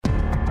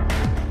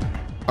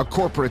A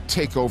corporate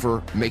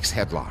takeover makes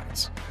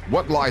headlines.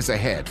 What lies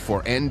ahead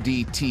for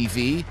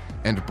NDTV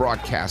and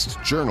broadcast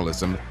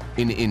journalism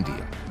in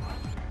India?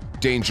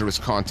 Dangerous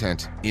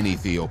content in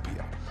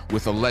Ethiopia,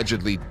 with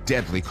allegedly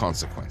deadly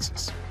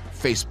consequences.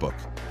 Facebook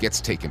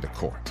gets taken to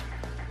court.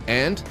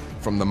 And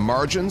from the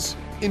margins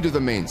into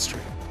the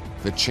mainstream,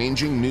 the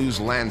changing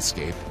news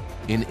landscape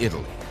in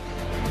Italy.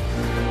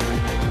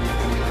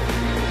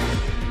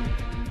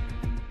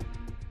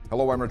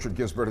 Hello, I'm Richard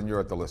Gisbert, and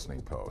you're at The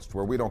Listening Post,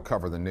 where we don't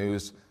cover the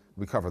news,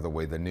 we cover the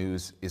way the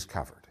news is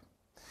covered.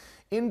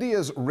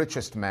 India's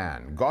richest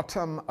man,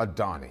 Gautam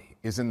Adani,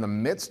 is in the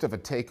midst of a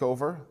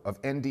takeover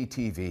of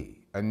NDTV,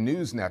 a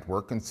news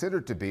network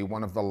considered to be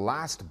one of the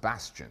last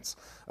bastions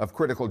of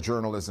critical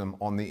journalism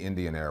on the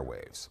Indian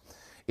airwaves.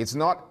 It's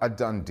not a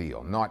done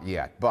deal, not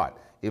yet, but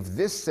if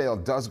this sale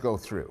does go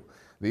through,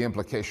 the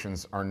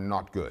implications are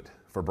not good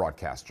for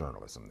broadcast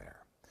journalism there.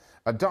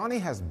 Adani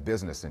has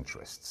business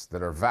interests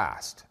that are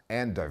vast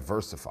and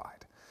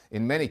diversified.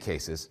 In many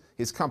cases,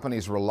 his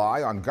companies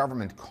rely on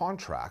government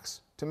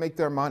contracts to make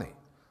their money.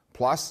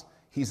 Plus,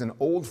 he's an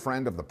old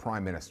friend of the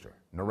Prime Minister,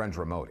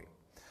 Narendra Modi.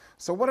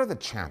 So what are the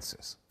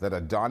chances that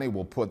Adani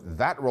will put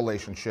that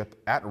relationship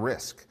at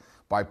risk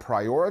by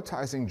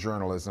prioritizing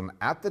journalism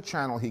at the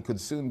channel he could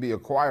soon be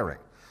acquiring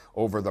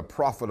over the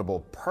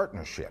profitable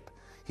partnership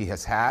he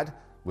has had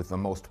with the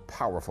most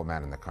powerful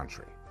man in the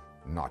country?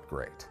 Not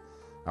great.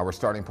 Our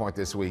starting point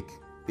this week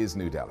is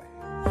New Delhi.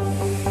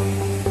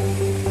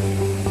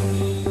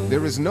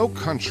 There is no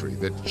country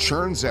that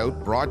churns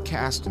out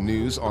broadcast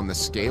news on the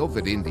scale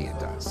that India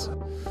does.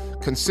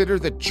 Consider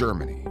that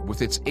Germany,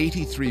 with its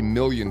 83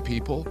 million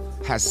people,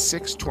 has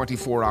 6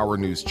 24-hour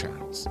news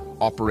channels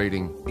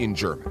operating in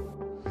German.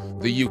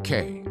 The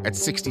UK, at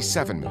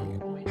 67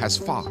 million, has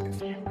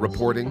 5,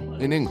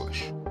 reporting in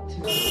English.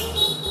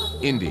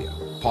 India,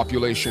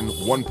 population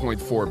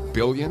 1.4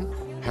 billion,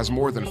 has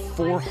more than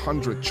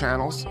 400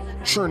 channels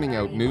churning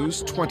out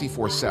news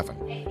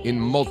 24/7 in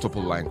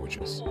multiple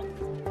languages.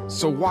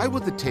 So why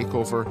would the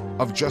takeover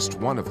of just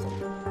one of them,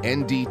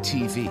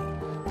 NDTV,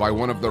 by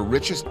one of the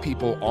richest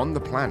people on the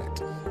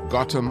planet,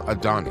 Gautam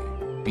Adani,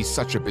 be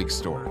such a big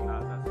story?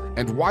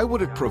 And why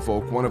would it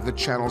provoke one of the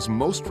channel's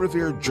most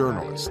revered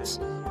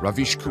journalists,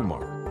 Ravish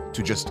Kumar,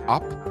 to just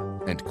up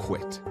and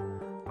quit?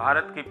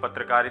 Bharat की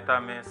पत्रकारिता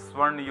में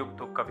स्वर्ण युग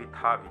तो कभी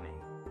था भी नहीं,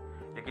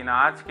 लेकिन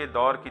आज के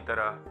दौर की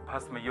तरह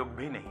भस्म युग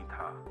भी नहीं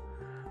था।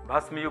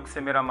 भस्म युग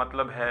से मेरा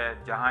मतलब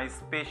है जहां इस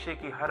पेशे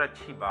की हर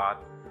अच्छी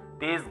बात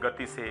तेज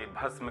गति से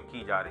भस्म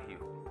की जा रही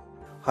हो।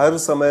 हर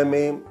समय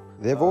में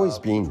There have always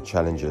been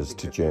challenges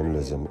to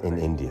journalism in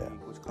India.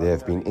 There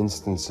have been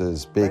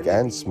instances, big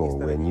and small,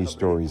 where news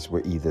stories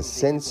were either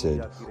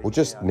censored or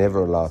just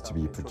never allowed to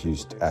be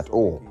produced at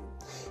all.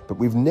 But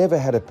we've never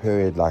had a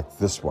period like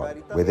this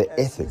one, where the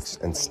ethics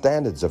and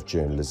standards of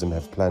journalism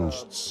have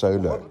plunged so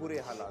low.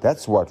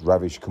 That's what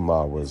Ravish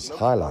Kumar was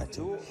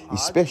highlighting,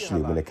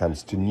 especially when it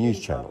comes to news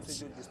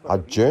channels. Our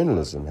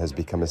journalism has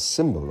become a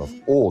symbol of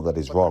all that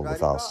is wrong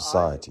with our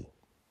society.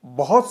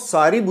 बहुत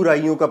सारी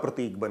बुराइयों का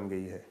प्रतीक बन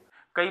गई है।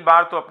 कई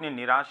बार तो अपनी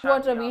निराशा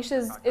What Ravish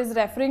is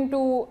referring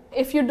to,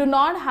 if you do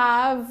not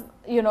have,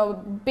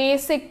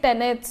 basic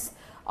tenets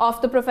of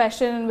the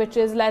profession, which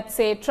is, let's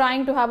say,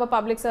 trying to have a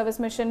public service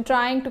mission,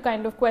 trying to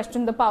kind of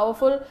question the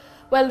powerful,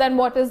 well, then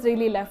what is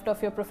really left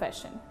of your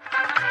profession?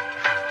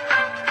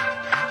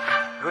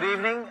 Good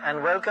evening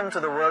and welcome to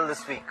The World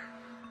This Week.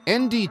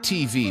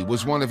 NDTV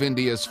was one of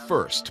India's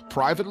first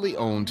privately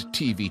owned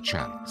TV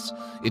channels.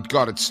 It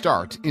got its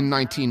start in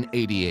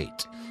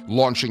 1988,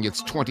 launching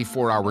its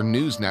 24-hour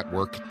news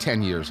network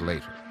 10 years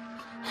later.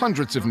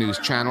 Hundreds of news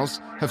channels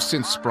have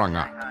since sprung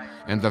up,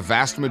 and the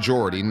vast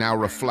majority now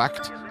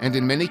reflect, and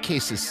in many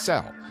cases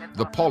sell,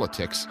 the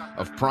politics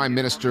of Prime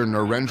Minister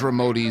Narendra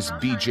Modi's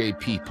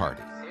BJP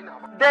party.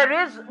 There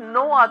is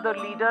no other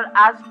leader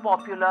as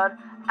popular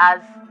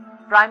as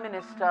Prime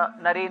Minister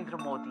Narendra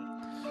Modi.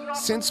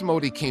 Since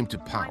Modi came to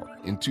power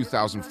in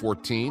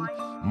 2014,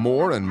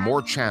 more and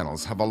more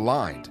channels have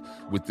aligned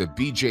with the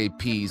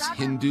BJP's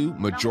Hindu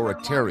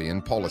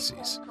majoritarian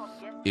policies.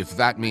 If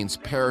that means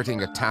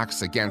parroting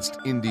attacks against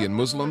Indian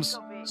Muslims,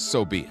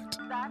 so be it.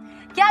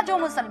 क्या जो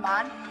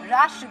मुसलमान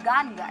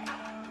राष्ट्रगान गाए,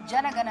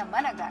 जनगण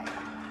मन गाए,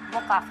 वो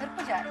काफिर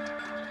हो जाए?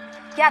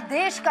 क्या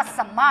देश का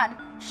सम्मान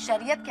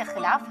शरीयत के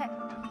खिलाफ है?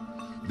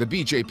 The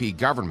BJP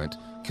government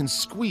can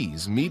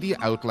squeeze media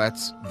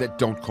outlets that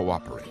don't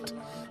cooperate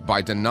by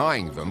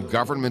denying them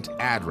government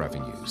ad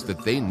revenues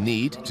that they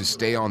need to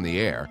stay on the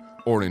air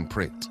or in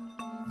print.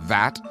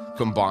 That,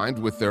 combined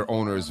with their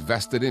owners'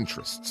 vested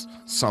interests,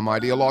 some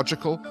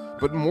ideological,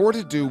 but more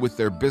to do with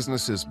their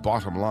businesses'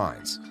 bottom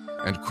lines,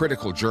 and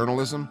critical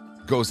journalism,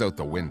 goes out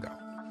the window.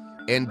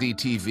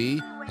 NDTV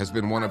has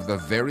been one of the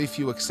very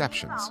few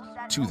exceptions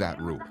to that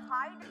rule.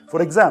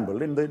 For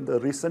example, in the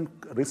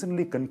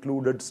recently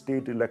concluded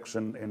state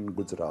election in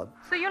Gujarat,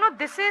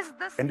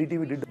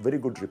 NDTV did a very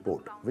good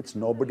report, which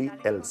nobody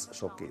else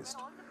showcased.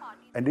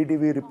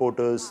 NDTV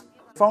reporters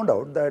found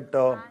out that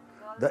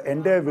the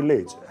entire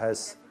village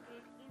has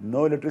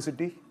no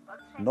electricity,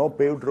 no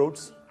paved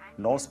roads,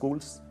 no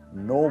schools,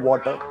 no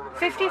water.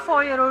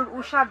 54-year-old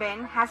Usha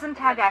Ben hasn't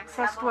had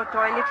access to a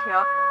toilet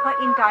here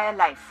her entire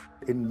life.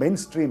 In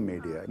mainstream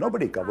media,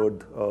 nobody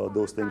covered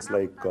those things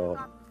like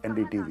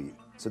NDTV.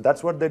 So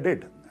that's what they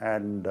did.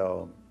 And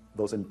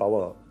those in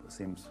power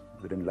seems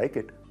they didn't like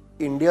it.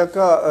 India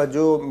का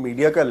जो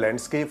media का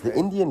landscape The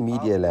Indian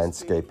media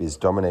landscape is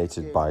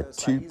dominated by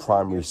two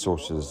primary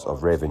sources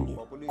of revenue,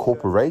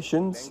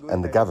 corporations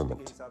and the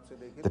government.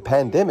 The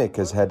pandemic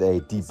has had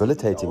a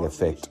debilitating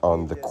effect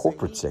on the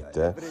corporate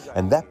sector,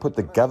 and that put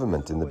the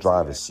government in the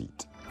driver's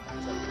seat.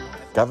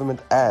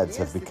 Government ads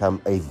have become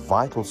a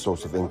vital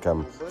source of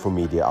income for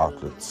media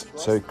outlets,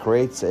 so it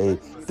creates a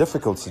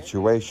difficult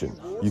situation.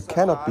 You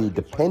cannot be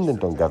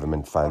dependent on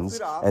government funds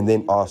and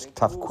then ask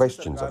tough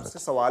questions of it.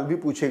 सवाल भी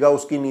पूछेगा,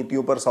 उसकी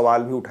नीतियों पर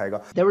सवाल भी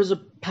उठाएगा. There is a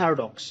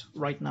paradox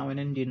right now in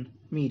Indian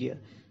media.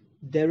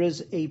 There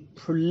is a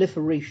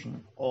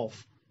proliferation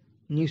of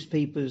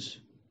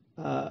newspapers,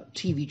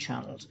 TV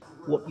channels.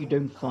 What you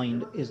don't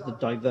find is the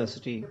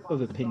diversity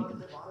of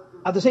opinion.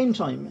 At the same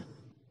time,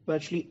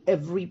 virtually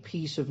every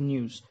piece of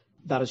news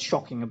that is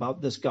shocking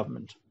about this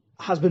government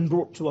has been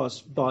brought to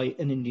us by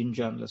an Indian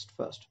journalist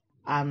first.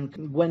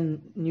 And when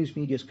news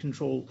media's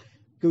control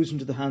goes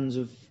into the hands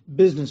of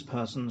business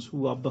persons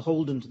who are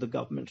beholden to the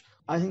government,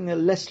 I think they're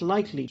less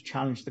likely to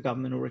challenge the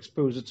government or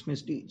expose its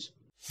misdeeds.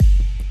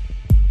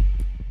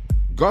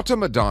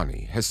 Gautam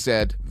Adani has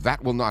said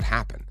that will not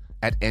happen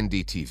at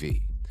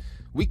NDTV.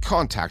 We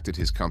contacted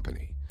his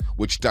company,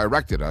 which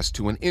directed us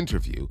to an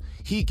interview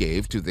he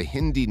gave to the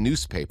Hindi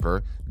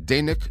newspaper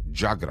Dainik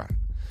Jagran,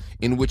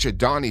 in which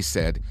Adani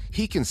said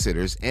he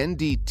considers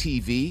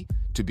NDTV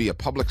to be a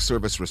public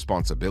service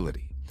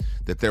responsibility,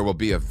 that there will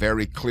be a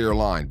very clear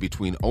line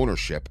between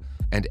ownership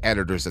and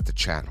editors at the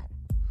channel.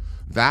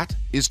 That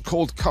is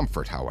cold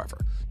comfort,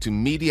 however, to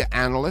media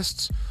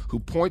analysts who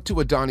point to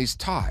Adani's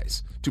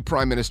ties to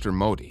Prime Minister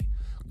Modi,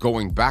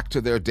 going back to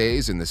their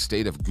days in the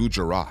state of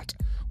Gujarat,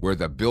 where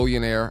the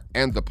billionaire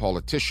and the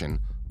politician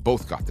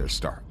both got their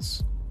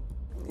starts.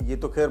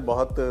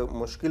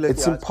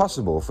 It's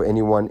impossible for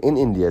anyone in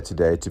India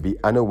today to be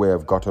unaware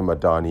of Gautam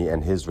Adani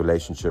and his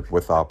relationship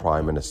with our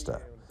Prime Minister.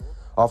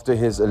 After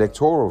his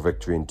electoral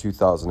victory in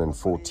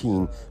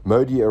 2014,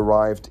 Modi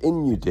arrived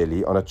in New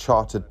Delhi on a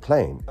chartered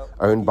plane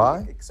owned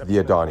by the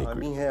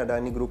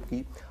Adani Group.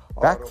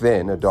 Back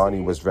then,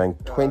 Adani was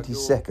ranked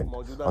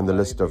 22nd on the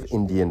list of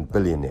Indian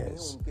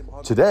billionaires.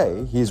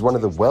 Today, he is one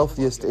of the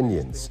wealthiest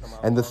Indians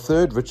and the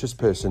third richest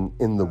person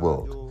in the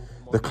world.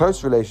 The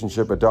close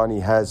relationship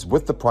Adani has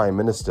with the Prime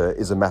Minister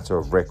is a matter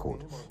of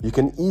record. You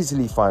can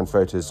easily find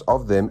photos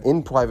of them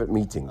in private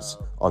meetings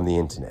on the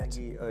internet.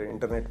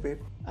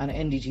 And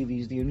NDTV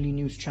is the only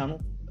news channel,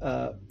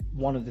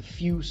 one of the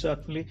few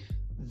certainly,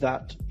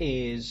 that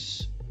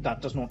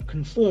does not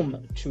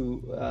conform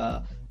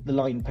to the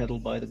line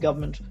peddled by the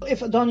government. If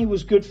Adani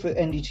was good for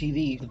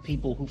NDTV, the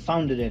people who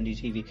founded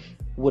NDTV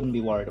wouldn't be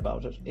worried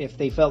about it. If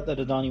they felt that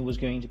Adani was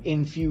going to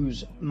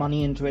infuse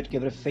money into it,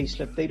 give it a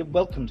facelift, they'd have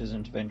welcomed his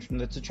intervention.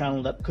 That's a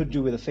channel that could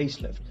do with a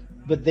facelift.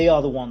 But they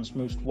are the ones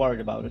most worried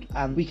about it,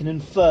 and we can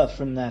infer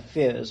from their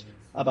fears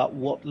about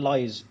what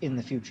lies in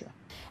the future.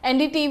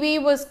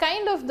 NDTV was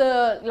kind of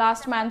the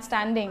last man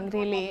standing,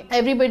 really.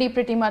 Everybody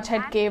pretty much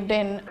had caved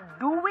in.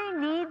 Do we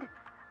need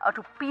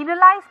to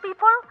penalize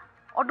people?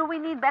 Or do we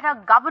need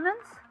better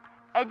governance,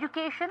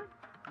 education,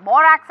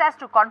 more access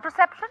to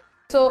contraception?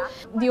 So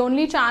the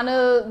only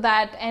channel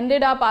that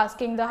ended up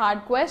asking the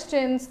hard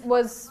questions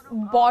was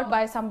bought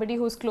by somebody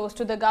who's close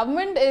to the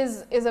government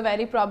is a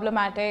very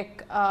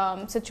problematic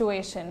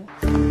situation.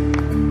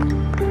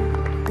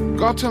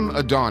 Gautam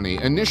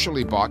Adani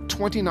initially bought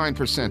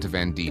 29% of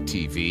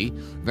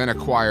NDTV, then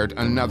acquired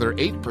another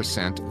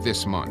 8%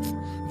 this month.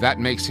 That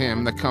makes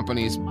him the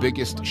company's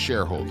biggest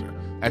shareholder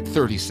at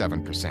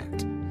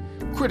 37%.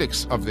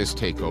 Critics of this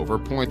takeover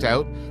point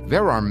out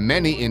there are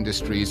many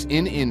industries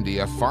in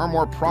India far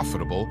more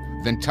profitable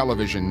than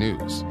television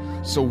news.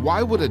 So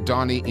why would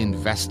Adani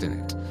invest in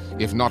it,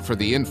 if not for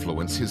the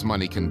influence his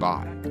money can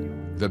buy?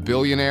 The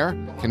billionaire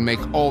can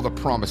make all the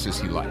promises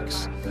he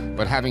likes,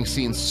 but having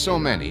seen so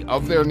many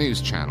of their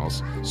news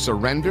channels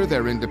surrender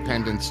their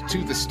independence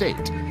to the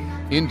state,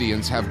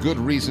 Indians have good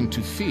reason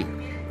to fear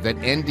that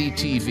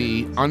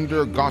NDTV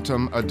under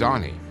Gautam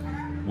Adani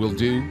will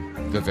do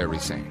the very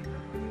same.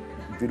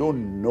 We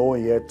don't know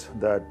yet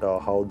that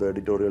how the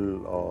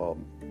editorial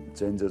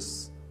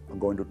changes are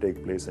going to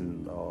take place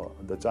in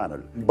the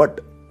channel. But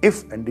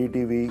if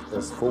NDTV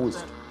is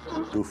forced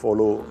to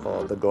follow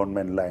the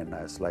government line,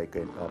 as like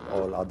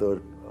all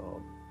other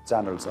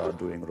channels are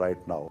doing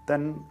right now,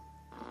 then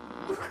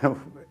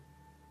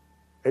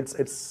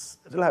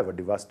it'll have a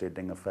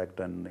devastating effect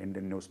on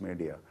Indian news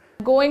media.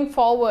 Going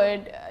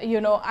forward,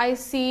 I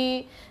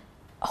see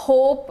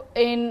hope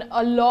in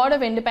a lot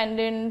of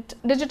independent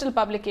digital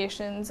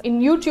publications,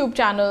 in YouTube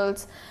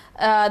channels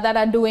that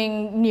are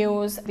doing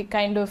news, the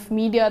kind of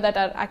media that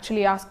are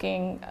actually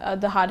asking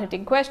the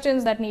hard-hitting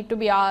questions that need to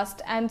be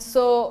asked. And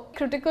so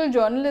critical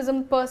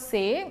journalism per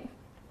se,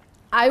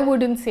 I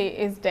wouldn't say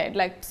is dead.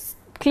 Like,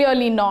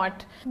 Clearly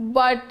not.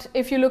 But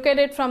if you look at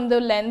it from the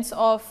lens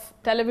of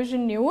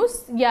television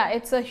news, yeah,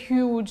 it's a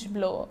huge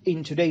blow.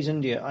 In today's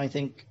India, I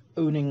think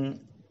owning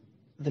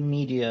the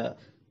media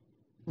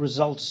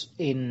results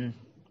in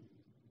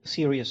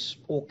serious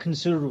or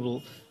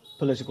considerable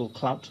political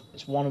clout.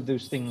 It's one of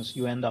those things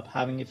you end up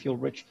having if you're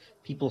rich.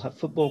 People have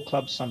football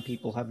clubs, some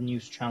people have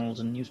news channels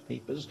and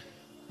newspapers.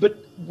 But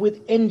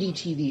with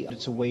NDTV,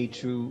 it's a way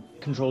to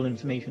control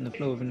information, the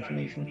flow of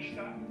information,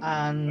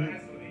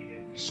 and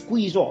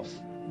squeeze off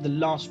the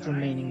last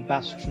remaining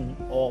bastion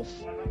of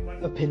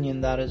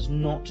opinion that is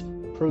not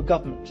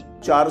pro-government.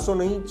 400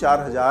 नहीं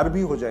 4000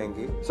 भी हो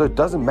जाएंगे. So it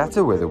doesn't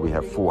matter whether we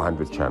have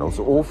 400 channels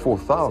or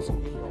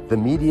 4,000. The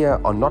media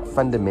are not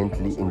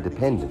fundamentally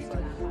independent.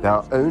 They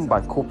are owned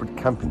by corporate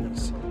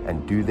companies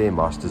and do their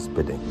master's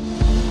bidding.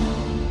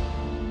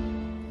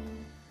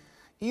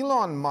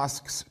 Elon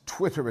Musk's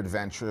Twitter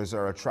adventures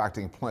are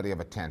attracting plenty of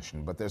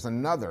attention, but there's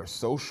another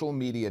social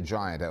media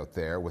giant out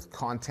there with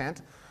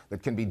content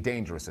that can be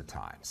dangerous at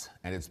times,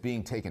 and it's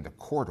being taken to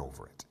court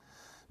over it.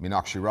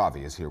 Meenakshi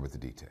Ravi is here with the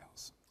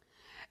details.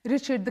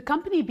 Richard, the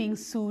company being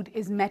sued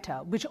is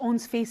Meta, which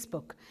owns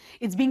Facebook.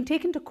 It's being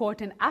taken to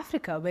court in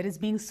Africa, where it's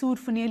being sued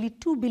for nearly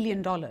 $2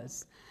 billion.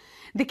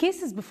 The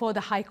case is before the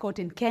High Court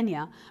in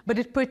Kenya, but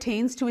it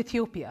pertains to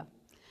Ethiopia.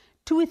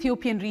 2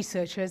 Ethiopian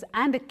researchers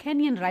and a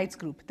Kenyan rights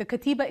group, the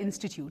Katiba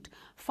Institute,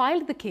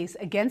 filed the case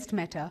against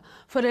Meta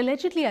for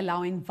allegedly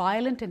allowing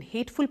violent and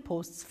hateful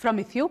posts from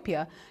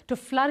Ethiopia to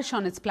flourish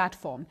on its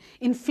platform,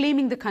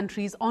 inflaming the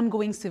country's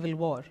ongoing civil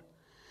war.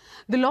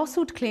 The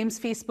lawsuit claims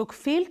Facebook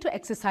failed to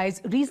exercise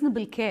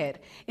reasonable care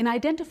in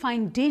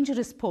identifying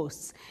dangerous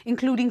posts,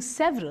 including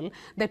several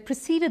that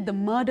preceded the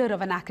murder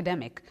of an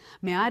academic,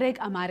 Meareg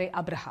Amare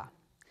Abraha.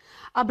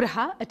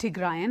 Abraha, a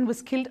Tigrayan,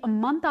 was killed a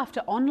month after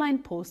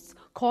online posts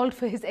called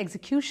for his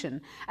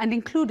execution and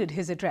included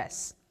his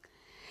address.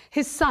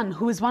 His son,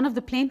 who is one of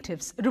the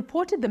plaintiffs,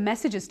 reported the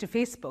messages to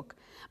Facebook,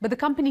 but the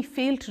company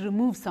failed to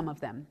remove some of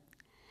them.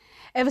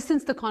 Ever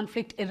since the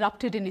conflict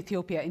erupted in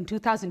Ethiopia in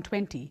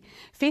 2020,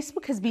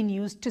 Facebook has been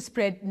used to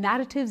spread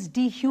narratives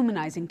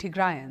dehumanizing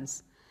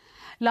Tigrayans.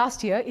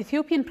 Last year,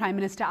 Ethiopian Prime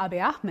Minister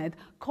Abiy Ahmed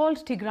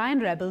called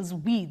Tigrayan rebels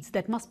weeds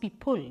that must be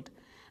pulled.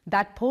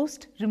 That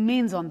post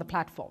remains on the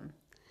platform.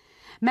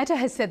 Meta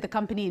has said the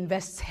company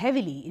invests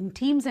heavily in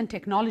teams and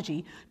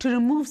technology to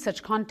remove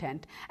such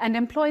content and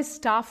employs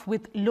staff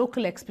with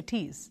local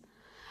expertise.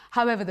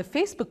 However, the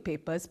Facebook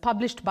papers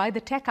published by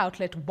the tech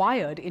outlet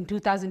Wired in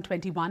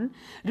 2021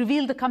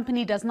 revealed the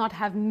company does not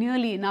have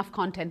nearly enough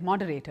content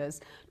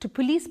moderators to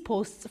police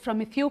posts from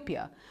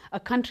Ethiopia, a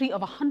country of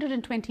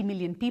 120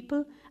 million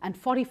people and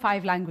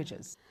 45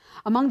 languages.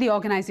 Among the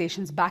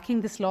organizations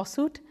backing this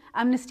lawsuit,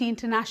 Amnesty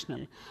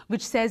International,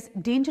 which says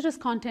dangerous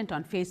content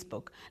on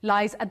Facebook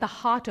lies at the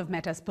heart of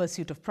Meta's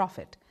pursuit of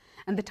profit,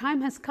 and the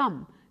time has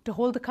come to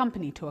hold the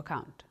company to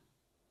account.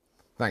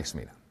 Thanks,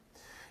 Meena.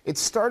 It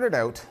started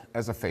out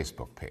as a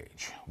Facebook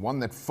page, one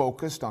that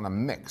focused on a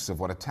mix of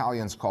what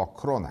Italians call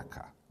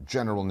cronaca,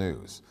 general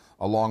news,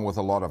 along with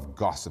a lot of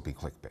gossipy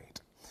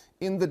clickbait.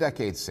 In the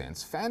decades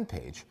since,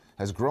 FanPage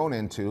has grown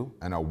into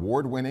an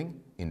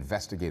award-winning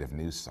investigative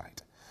news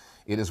site.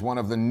 It is one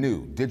of the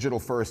new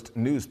digital-first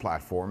news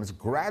platforms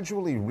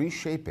gradually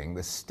reshaping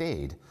the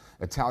staid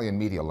Italian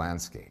media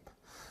landscape.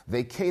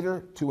 They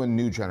cater to a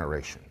new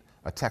generation,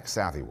 a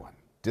tech-savvy one,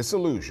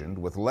 disillusioned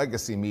with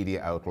legacy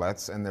media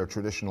outlets and their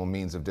traditional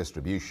means of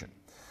distribution.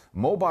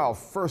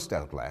 Mobile-first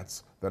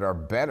outlets that are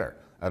better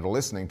at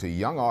listening to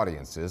young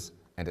audiences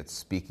and at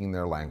speaking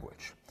their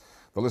language.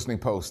 The Listening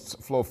Post's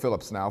Flo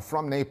Phillips now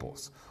from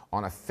Naples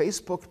on a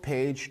Facebook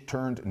page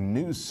turned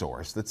news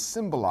source that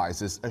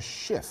symbolizes a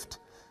shift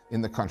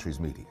in the country's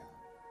media.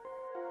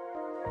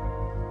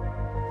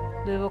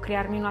 Dovevo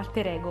crearmi un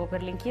alter ego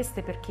per le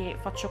inchieste perché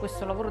faccio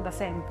questo lavoro da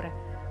sempre,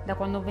 da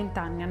quando ho 20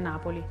 anni a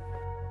Napoli.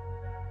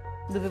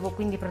 Dovevo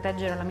quindi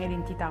proteggere la mia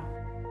identità.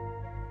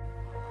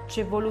 Ci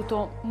è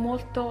voluto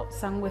molto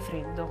sangue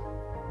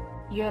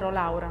freddo. Io ero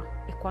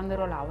Laura e quando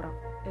ero Laura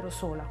ero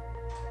sola.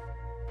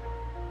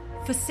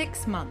 For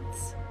 6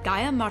 months,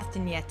 Gaia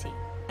Martignetti,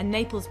 a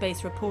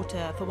Naples-based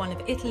reporter for one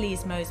of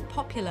Italy's most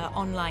popular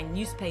online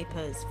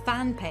newspapers,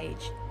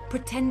 FanPage,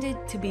 pretended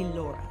to be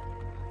Laura.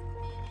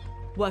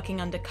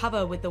 Working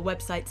undercover with the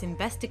website's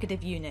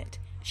investigative unit,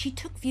 she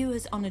took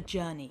viewers on a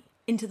journey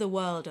into the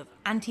world of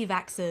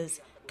anti-vaxxers,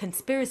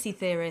 conspiracy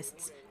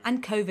theorists,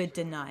 and COVID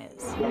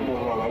deniers.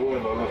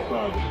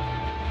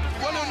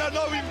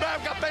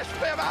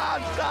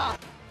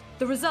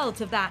 The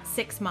result of that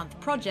 6-month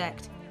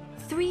project,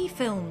 3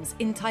 films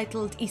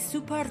entitled I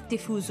Super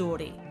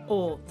Diffusori,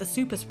 or The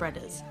Super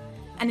Spreaders,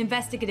 an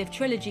investigative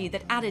trilogy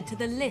that added to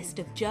the list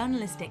of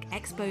journalistic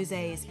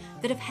exposés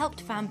that have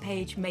helped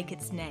FanPage make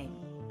its name.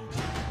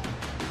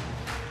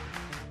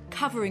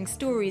 Covering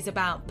stories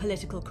about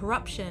political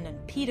corruption and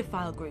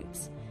paedophile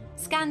groups,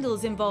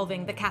 scandals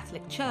involving the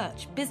Catholic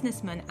Church,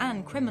 businessmen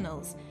and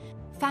criminals,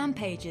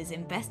 FanPage's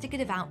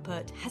investigative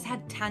output has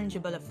had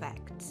tangible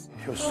effects.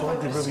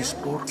 Soldi proprio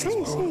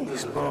sporchi,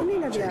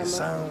 sporchi, c'è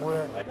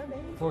sangue.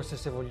 Forse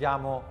se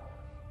vogliamo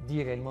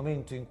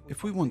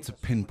If we want to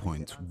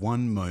pinpoint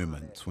one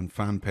moment when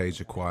Fanpage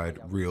acquired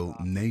real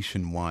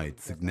nationwide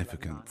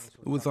significance,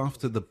 it was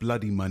after the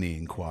bloody money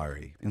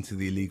inquiry into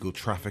the illegal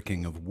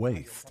trafficking of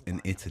waste in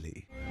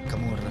Italy.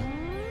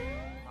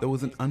 There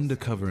was an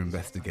undercover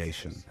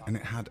investigation, and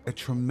it had a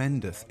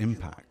tremendous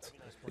impact.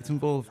 It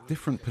involved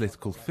different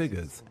political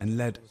figures and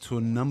led to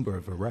a number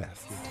of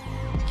arrests.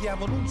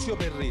 Chiamo Nunzio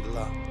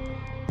Perrilla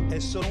e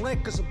sono un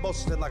ex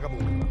boss della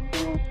Camorra.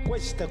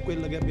 Questo è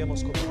quello che abbiamo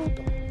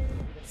scoperto.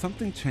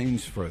 Something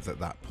changed for us at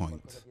that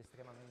point.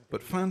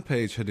 But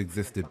Fanpage had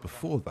existed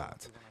before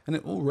that, and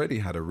it already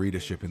had a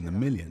readership in the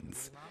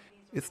millions.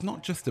 It's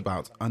not just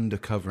about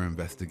undercover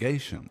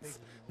investigations.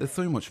 There's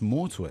so much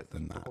more to it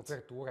than that.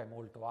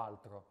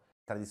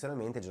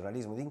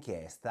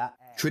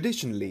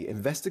 Traditionally,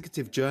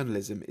 investigative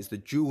journalism is the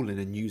jewel in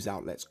a news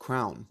outlet's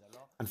crown,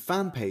 and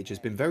Fanpage has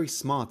been very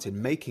smart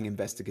in making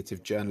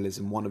investigative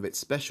journalism one of its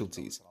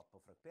specialties.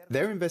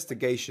 Their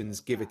investigations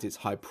give it its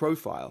high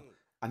profile,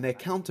 and they're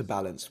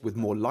counterbalanced with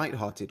more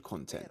light-hearted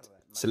content,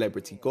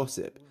 celebrity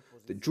gossip,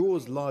 that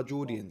draws large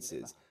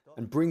audiences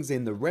and brings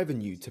in the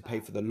revenue to pay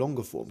for the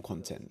longer-form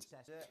content.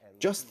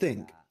 Just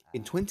think,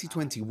 in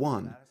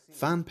 2021,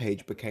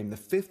 Fanpage became the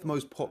 5th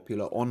most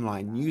popular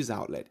online news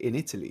outlet in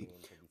Italy,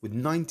 with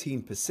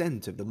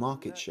 19% of the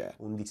market share.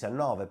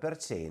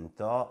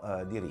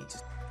 19% di reach.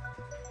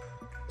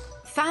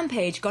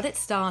 Fanpage got its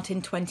start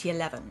in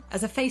 2011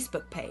 as a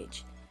Facebook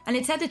page, and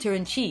its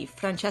editor-in-chief,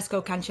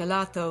 Francesco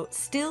Cancellato,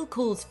 still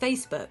calls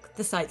Facebook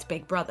the site's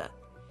big brother.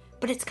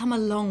 But it's come a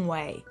long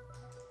way.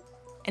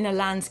 In a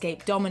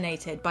landscape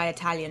dominated by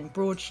Italian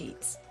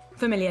broadsheets,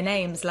 familiar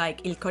names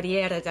like Il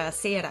Corriere della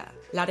Sera,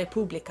 La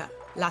Repubblica,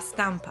 La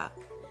Stampa,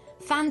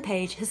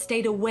 Fanpage has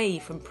stayed away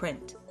from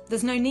print.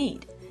 There's no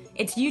need.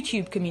 Its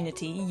YouTube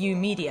community,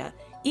 U-Media,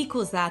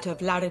 equals that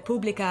of La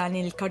Repubblica and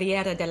Il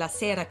Corriere della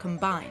Sera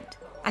combined,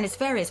 and its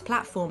various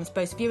platforms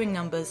boast viewing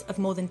numbers of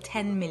more than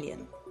 10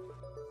 million.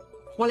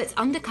 While its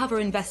undercover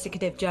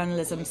investigative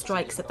journalism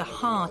strikes at the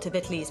heart of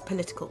Italy's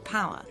political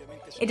power,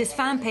 it is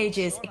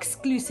Fanpage's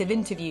exclusive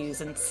interviews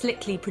and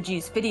slickly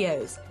produced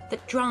videos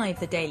that drive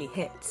the daily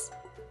hits.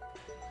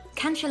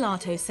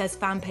 Cancellato says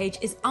Fanpage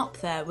is up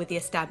there with the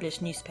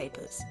established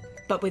newspapers,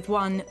 but with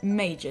one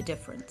major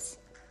difference.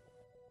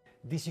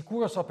 Di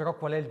sicuro so però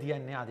qual è il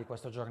DNA di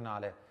questo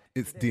giornale.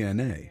 Its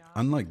DNA,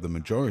 unlike the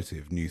majority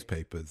of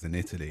newspapers in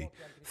Italy,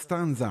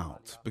 stands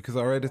out because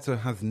our editor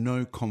has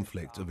no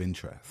conflict of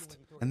interest.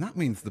 And that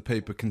means the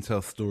paper can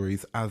tell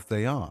stories as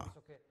they are.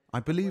 I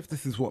believe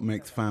this is what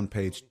makes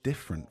Fanpage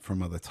different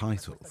from other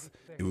titles.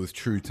 It was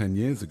true 10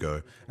 years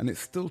ago, and it's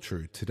still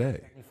true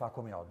today.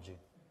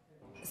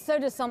 So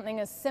does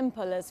something as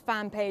simple as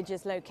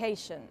Fanpage's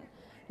location.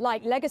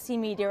 Like legacy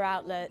media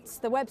outlets,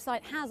 the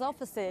website has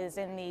offices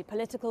in the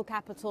political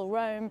capital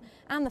Rome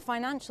and the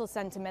financial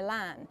centre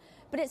Milan,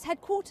 but its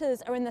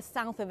headquarters are in the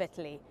south of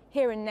Italy,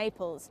 here in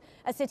Naples,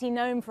 a city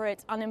known for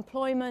its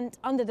unemployment,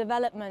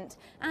 underdevelopment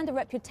and a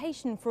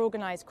reputation for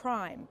organised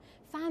crime.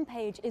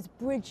 Fanpage is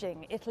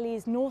bridging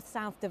Italy's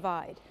north-south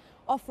divide,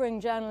 offering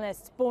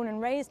journalists born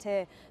and raised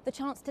here the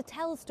chance to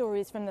tell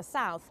stories from the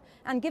south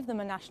and give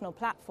them a national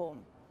platform.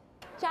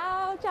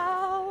 Ciao,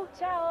 ciao,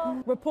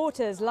 ciao.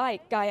 Reporters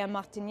like Gaia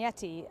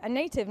Martignetti, a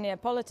native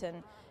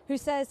Neapolitan, who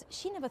says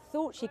she never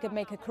thought she could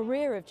make a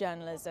career of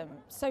journalism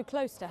so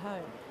close to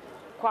home.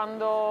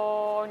 Quando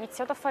ho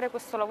iniziato a fare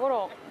questo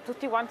lavoro,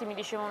 tutti quanti mi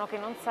dicevano che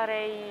non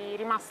sarei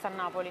rimasta a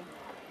Napoli.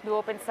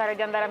 Dovevo pensare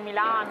di andare a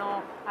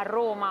Milano, a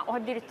Roma, o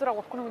addirittura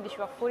qualcuno mi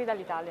diceva fuori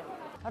dall'Italia.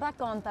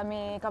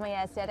 Raccontami come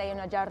essere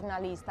una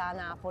giornalista a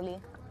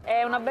Napoli.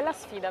 È una bella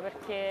sfida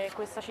perché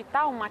questa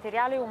città ha un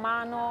materiale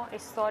umano e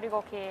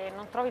storico che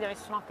non trovi da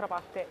nessun'altra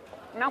parte.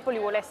 Napoli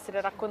vuole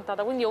essere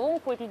raccontata, quindi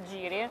ovunque ti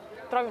giri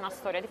trovi una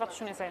storia. Ti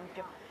faccio un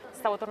esempio.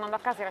 Stavo tornando a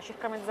casa, era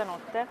circa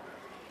mezzanotte,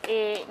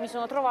 e mi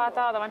sono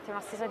trovata davanti a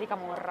una stesa di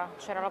camorra.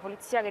 C'era la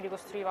polizia che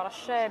ricostruiva la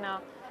scena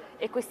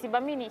e questi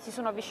bambini si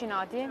sono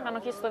avvicinati, mi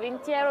hanno chiesto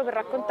 20 euro per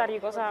raccontargli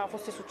cosa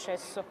fosse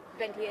successo.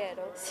 20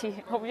 euro?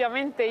 Sì,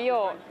 ovviamente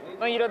io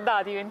non glieli ho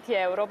dati 20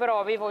 euro, però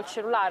avevo il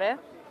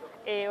cellulare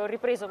e ho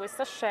ripreso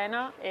questa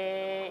scena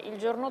e il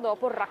giorno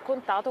dopo ho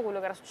raccontato quello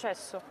che era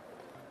successo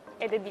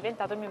ed è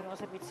diventato il mio primo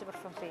servizio per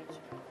Fanpage.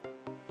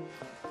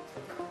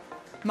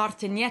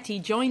 Martignetti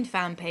joined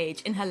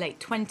Fanpage in her late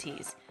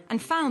 20s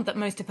and found that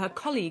most of her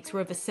colleagues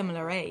were of a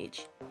similar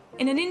age.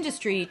 In an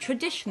industry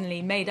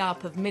traditionally made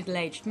up of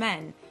middle-aged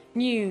men,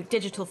 new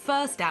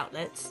digital-first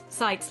outlets,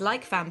 sites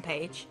like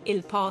Fanpage,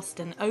 Il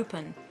Post and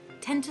Open,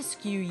 tend to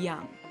skew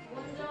young.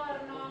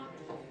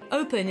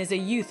 Open is a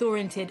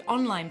youth-oriented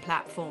online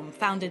platform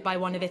founded by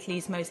one of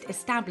Italy's most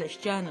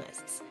established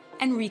journalists,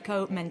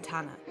 Enrico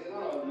Mentana.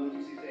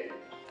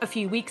 A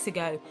few weeks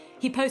ago,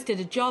 he posted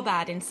a job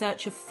ad in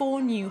search of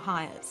 4 new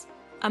hires.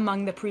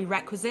 Among the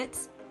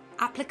prerequisites,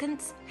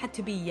 applicants had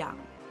to be young.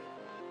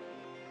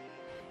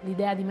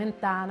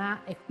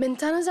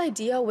 Mentana's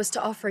idea was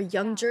to offer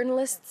young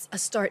journalists a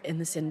start in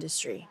this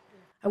industry.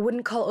 I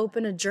wouldn't call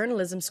Open a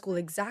journalism school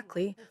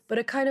exactly, but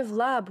a kind of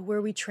lab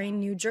where we train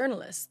new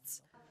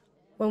journalists.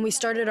 When we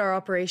started our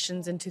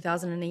operations in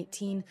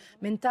 2018,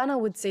 Mentana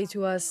would say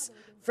to us,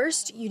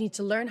 first, you need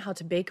to learn how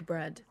to bake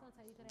bread.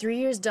 3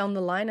 years down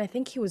the line, I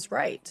think he was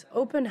right.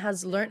 Open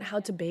has learned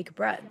how to bake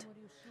bread.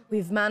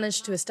 We've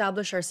managed to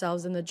establish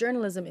ourselves in the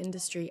journalism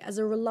industry as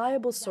a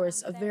reliable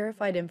source of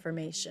verified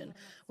information,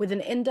 with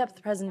an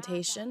in-depth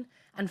presentation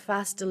and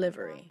fast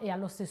delivery. E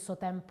allo stesso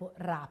tempo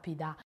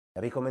rapida.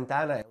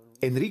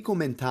 Enrico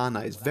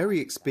Mentana is very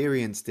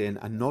experienced in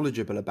and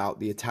knowledgeable about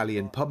the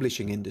Italian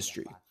publishing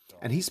industry,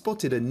 and he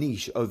spotted a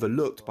niche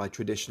overlooked by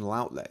traditional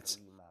outlets.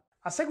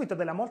 A seguito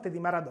della morte di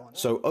Maradona.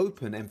 So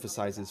Open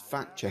emphasizes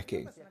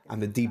fact-checking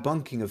and the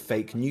debunking of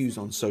fake news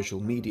on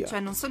social media. Cioè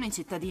non sono i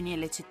cittadini e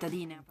le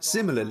cittadine.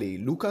 Similarly,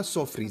 Luca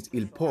Sofri's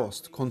Il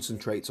Post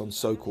concentrates on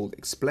so-called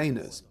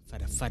explainers.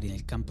 Fare affari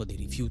nel campo dei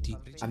rifiuti.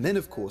 And then,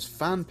 of course,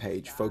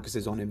 Fanpage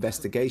focuses on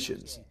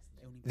investigations.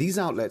 These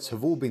outlets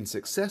have all been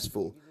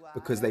successful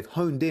because they've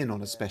honed in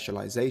on a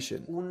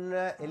specialization. Un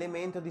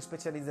elemento di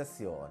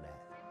specializzazione.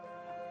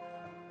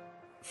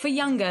 For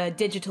younger,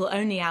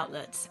 digital-only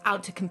outlets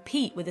out to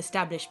compete with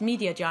established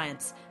media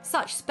giants,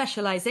 such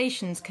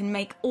specializations can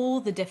make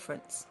all the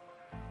difference.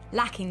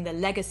 Lacking the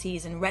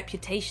legacies and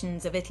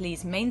reputations of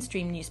Italy's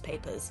mainstream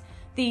newspapers,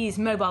 these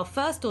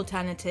mobile-first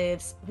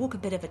alternatives walk a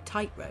bit of a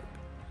tightrope,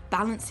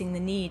 balancing the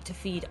need to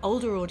feed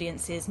older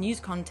audiences news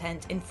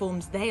content in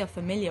forms they are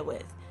familiar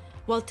with,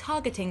 while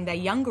targeting their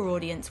younger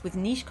audience with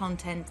niche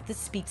content that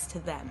speaks to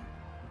them.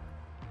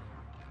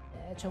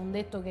 C'è un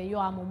detto che io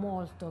amo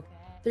molto.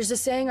 There's a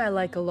saying I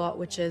like a lot,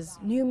 which is,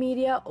 new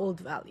media, old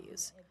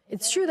values.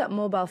 It's true that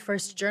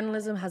mobile-first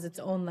journalism has its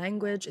own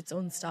language, its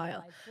own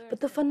style,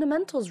 but the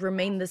fundamentals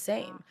remain the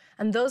same,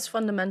 and those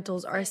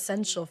fundamentals are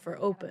essential for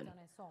Open.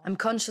 I'm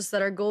conscious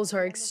that our goals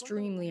are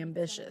extremely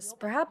ambitious,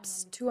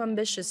 perhaps too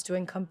ambitious to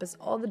encompass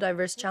all the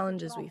diverse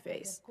challenges we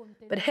face.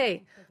 But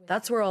hey,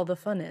 that's where all the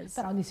fun is.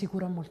 Però di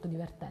sicuro è molto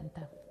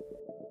divertente.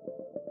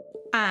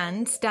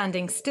 And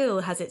standing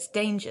still has its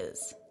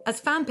dangers. As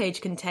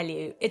Fanpage can tell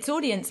you, its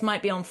audience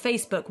might be on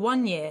Facebook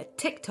one year,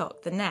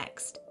 TikTok the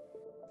next.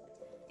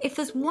 If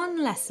there's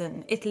one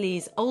lesson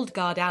Italy's old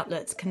guard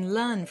outlets can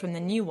learn from the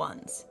new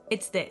ones,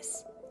 it's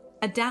this: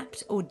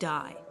 adapt or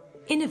die,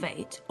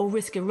 innovate or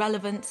risk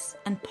irrelevance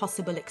and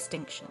possible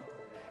extinction.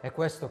 È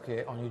questo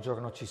che ogni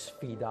giorno ci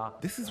sfida.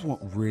 This is what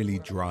really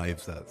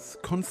drives us,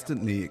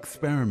 constantly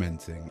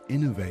experimenting,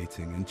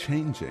 innovating and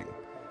changing.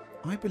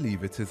 I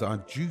believe it is our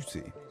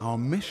duty, our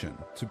mission,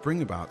 to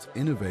bring about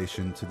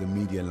innovation to the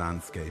media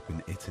landscape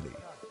in Italy.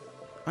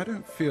 I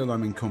don't feel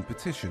I'm in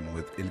competition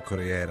with Il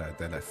Corriere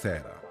della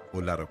Sera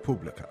or La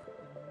Repubblica.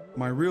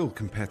 My real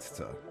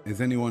competitor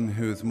is anyone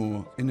who is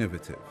more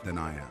innovative than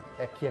I am.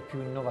 È chi è più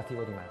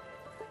innovativo di me.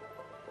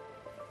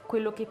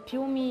 Quello che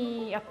più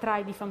mi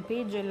attrae di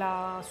Fanpage è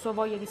la sua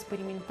voglia di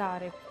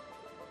sperimentare.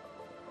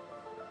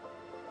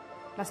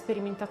 La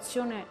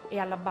sperimentazione è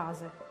alla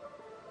base.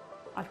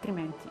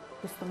 Altrimenti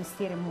questo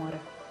mestiere muore.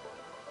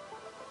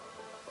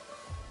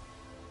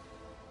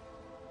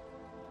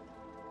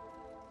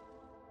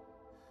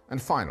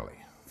 And finally,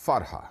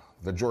 Farha,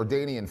 the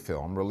Jordanian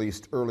film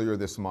released earlier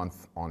this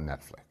month on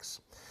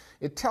Netflix.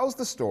 It tells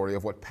the story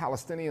of what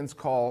Palestinians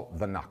call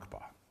the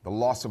Nakba, the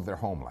loss of their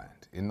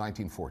homeland in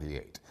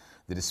 1948,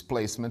 the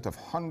displacement of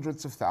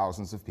hundreds of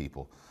thousands of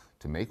people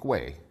to make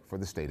way for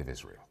the State of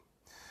Israel.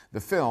 The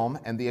film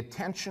and the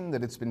attention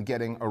that it's been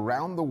getting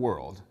around the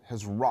world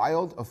has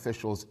riled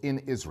officials in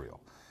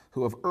Israel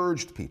who have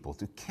urged people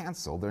to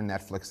cancel their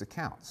Netflix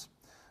accounts.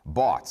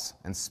 Bots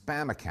and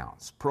spam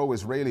accounts,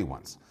 pro-Israeli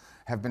ones,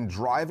 have been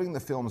driving the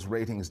film's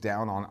ratings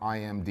down on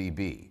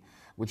IMDb,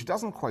 which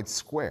doesn't quite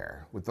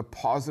square with the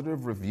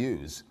positive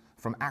reviews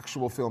from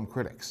actual film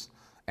critics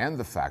and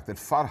the fact that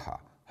Farha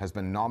has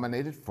been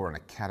nominated for an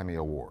Academy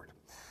Award.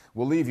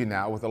 We'll leave you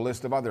now with a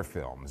list of other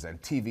films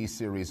and TV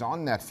series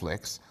on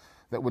Netflix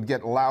that would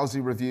get lousy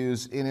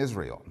reviews in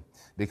Israel,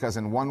 because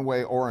in one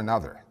way or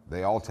another,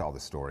 they all tell the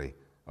story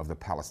of the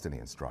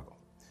Palestinian struggle.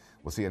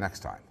 We'll see you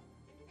next time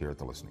here at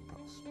The Listening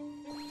Post.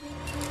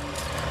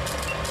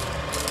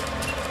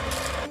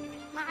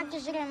 ما عاد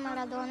تشجع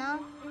مارادونا؟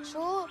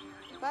 شو؟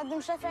 بعد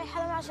مش رافع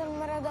حلم عشان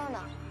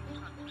مارادونا.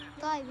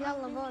 طيب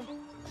يلا باي.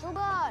 شو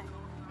باي؟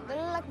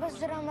 قال لك بس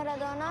جرى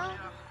مارادونا؟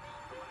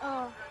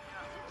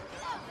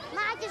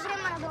 ما عاد تشجع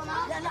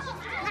مارادونا؟ لا ما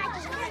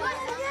عاد تشجع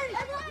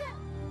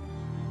مارادونا.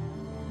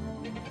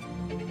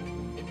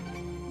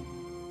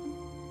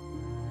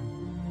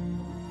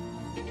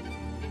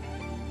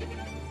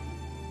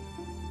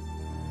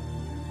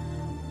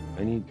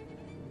 I need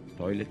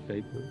toilet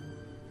paper,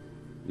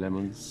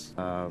 lemons.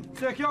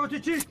 Security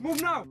chief, move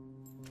now!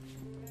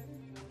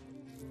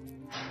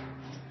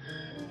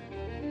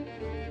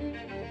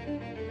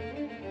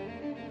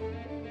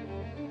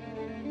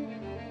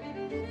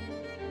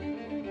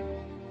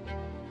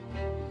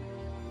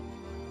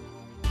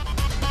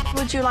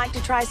 Would you like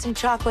to try some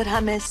chocolate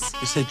hummus?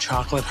 You say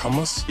chocolate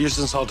hummus? You just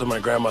insulted my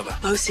grandmother.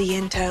 Lo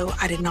siento,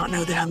 I did not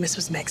know that hummus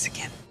was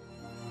Mexican.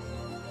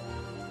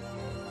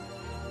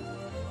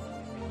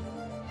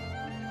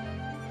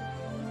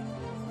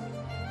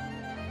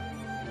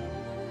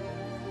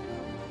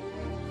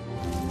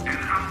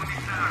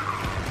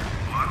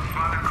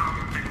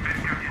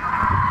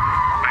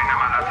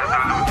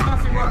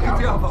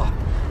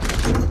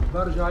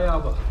 برجع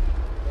يابا،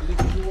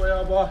 خليكي جوا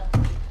يابا،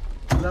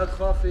 لا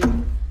تخافي.